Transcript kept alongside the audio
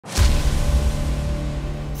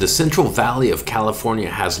The Central Valley of California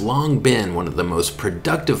has long been one of the most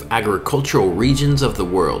productive agricultural regions of the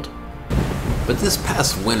world. But this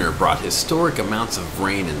past winter brought historic amounts of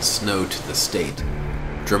rain and snow to the state,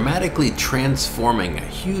 dramatically transforming a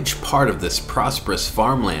huge part of this prosperous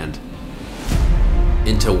farmland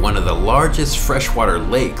into one of the largest freshwater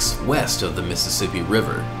lakes west of the Mississippi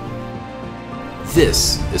River.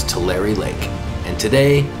 This is Tulare Lake, and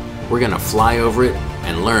today we're going to fly over it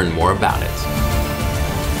and learn more about it.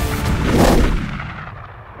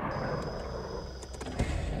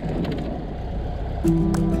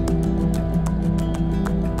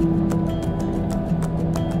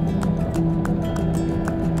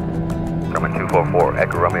 Grumman 244,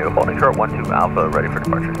 Echo Romeo, holding short 12 Alpha, ready for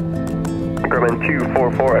departure. Grumman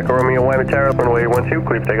 244, Echo Romeo, Lima Tower, runway 12,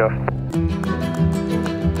 clear for takeoff.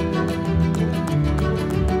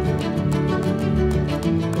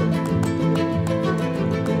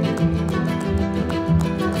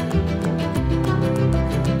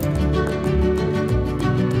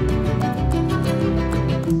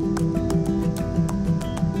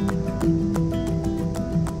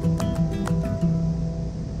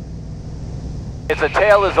 It's a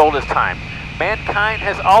tale as old as time. Mankind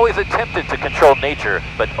has always attempted to control nature,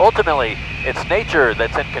 but ultimately, it's nature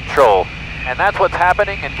that's in control. And that's what's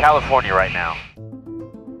happening in California right now.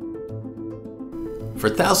 For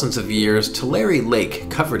thousands of years, Tulare Lake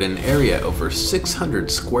covered an area over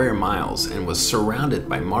 600 square miles and was surrounded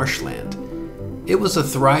by marshland. It was a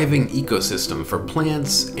thriving ecosystem for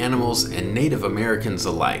plants, animals, and Native Americans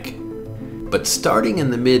alike. But starting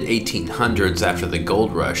in the mid-1800s after the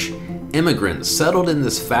gold rush, immigrants settled in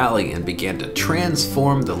this valley and began to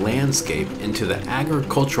transform the landscape into the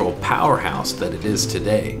agricultural powerhouse that it is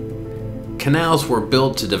today. Canals were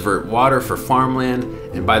built to divert water for farmland,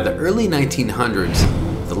 and by the early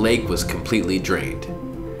 1900s, the lake was completely drained.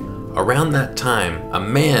 Around that time, a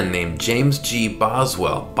man named James G.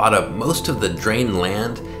 Boswell bought up most of the drained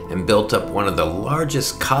land and built up one of the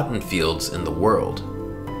largest cotton fields in the world.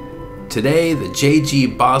 Today, the J.G.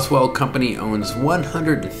 Boswell Company owns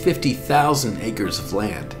 150,000 acres of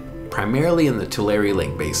land, primarily in the Tulare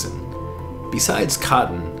Lake Basin. Besides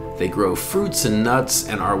cotton, they grow fruits and nuts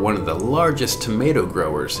and are one of the largest tomato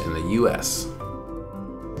growers in the U.S.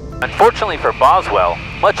 Unfortunately for Boswell,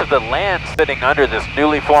 much of the land sitting under this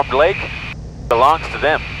newly formed lake belongs to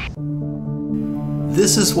them.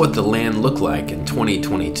 This is what the land looked like in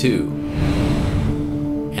 2022.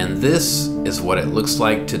 And this is what it looks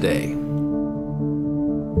like today.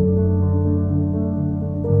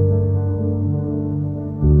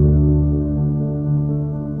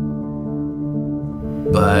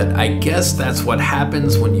 But I guess that's what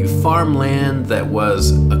happens when you farm land that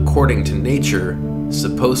was, according to nature,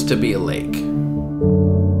 supposed to be a lake.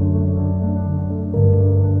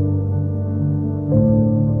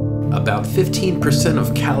 About 15%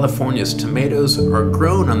 of California's tomatoes are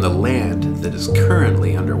grown on the land that is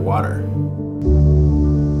currently underwater.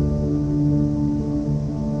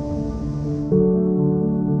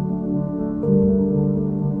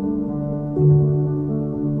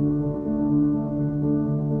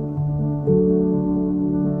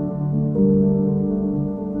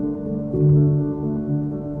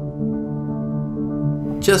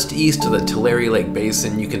 Just east of the Tulare Lake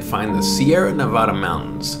Basin, you can find the Sierra Nevada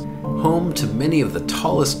Mountains, home to many of the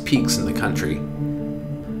tallest peaks in the country.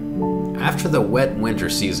 After the wet winter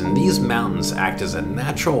season, these mountains act as a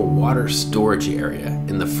natural water storage area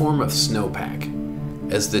in the form of snowpack.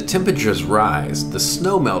 As the temperatures rise, the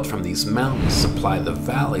snowmelt from these mountains supply the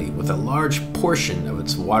valley with a large portion of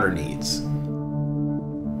its water needs.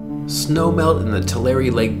 Snowmelt in the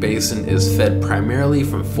Tulare Lake Basin is fed primarily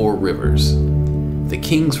from 4 rivers: the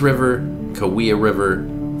Kings River, Kaweah River,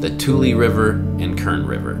 the Tule River, and Kern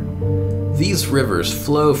River. These rivers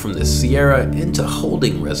flow from the Sierra into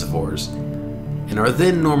holding reservoirs and are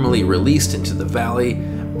then normally released into the valley,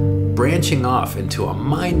 branching off into a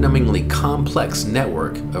mind-numbingly complex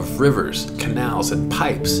network of rivers, canals, and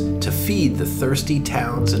pipes to feed the thirsty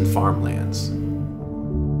towns and farmlands.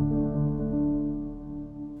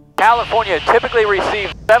 California typically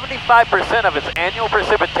receives 75% of its annual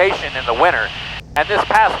precipitation in the winter, and this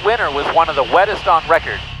past winter was one of the wettest on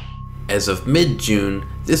record. As of mid-June,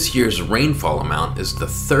 this year's rainfall amount is the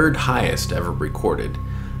 3rd highest ever recorded.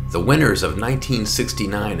 The winters of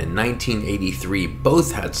 1969 and 1983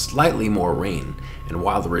 both had slightly more rain, and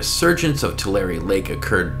while the resurgence of Tulare Lake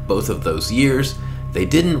occurred both of those years, they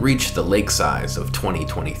didn't reach the lake size of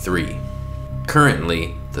 2023.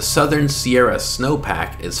 Currently, the Southern Sierra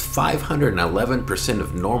snowpack is 511%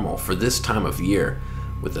 of normal for this time of year,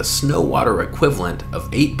 with a snow water equivalent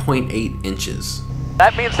of 8.8 inches.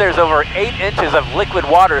 That means there's over 8 inches of liquid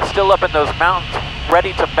water still up in those mountains,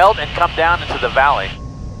 ready to melt and come down into the valley.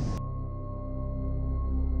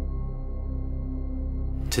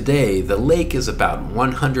 Today, the lake is about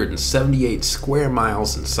 178 square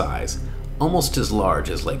miles in size, almost as large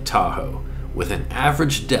as Lake Tahoe, with an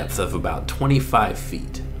average depth of about 25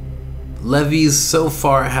 feet. Levees so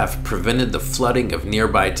far have prevented the flooding of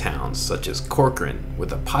nearby towns such as Corcoran,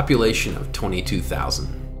 with a population of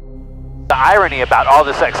 22,000. The irony about all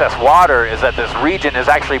this excess water is that this region has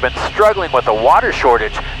actually been struggling with a water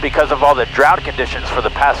shortage because of all the drought conditions for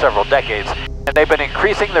the past several decades, and they've been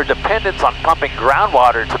increasing their dependence on pumping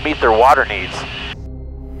groundwater to meet their water needs.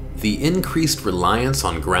 The increased reliance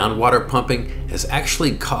on groundwater pumping has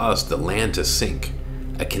actually caused the land to sink,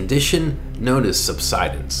 a condition known as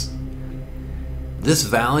subsidence. This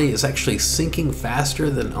valley is actually sinking faster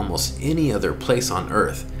than almost any other place on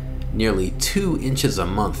Earth, nearly 2 inches a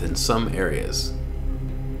month in some areas.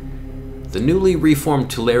 The newly reformed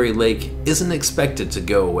Tulare Lake isn't expected to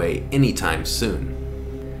go away anytime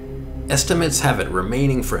soon. Estimates have it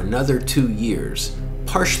remaining for another 2 years,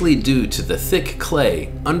 partially due to the thick clay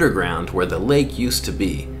underground where the lake used to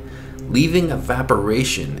be, leaving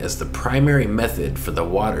evaporation as the primary method for the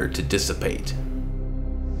water to dissipate.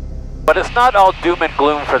 But it's not all doom and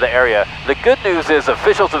gloom for the area. The good news is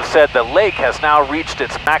officials have said the lake has now reached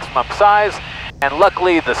its maximum size, and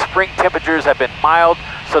luckily the spring temperatures have been mild,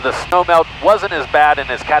 so the snowmelt wasn't as bad and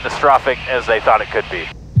as catastrophic as they thought it could be.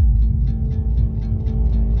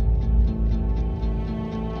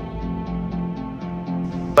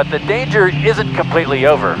 But the danger isn't completely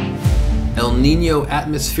over. El Niño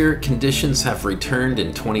atmospheric conditions have returned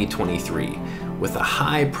in 2023, with a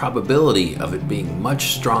high probability of it being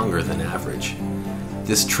much stronger than average.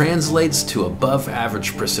 This translates to above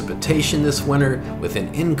average precipitation this winter with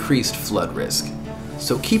an increased flood risk.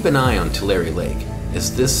 So keep an eye on Tulare Lake,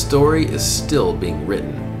 as this story is still being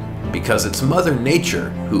written, because it's Mother Nature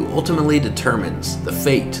who ultimately determines the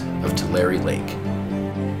fate of Tulare Lake.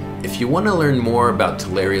 If you want to learn more about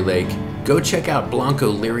Tulare Lake, go check out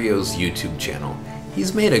Blanco Lirio's YouTube channel.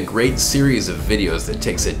 He's made a great series of videos that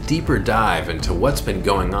takes a deeper dive into what's been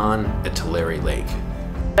going on at Tulare Lake.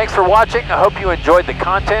 Thanks for watching. I hope you enjoyed the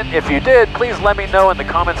content. If you did, please let me know in the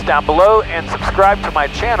comments down below and subscribe to my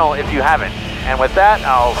channel if you haven't. And with that,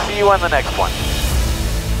 I'll see you on the next one.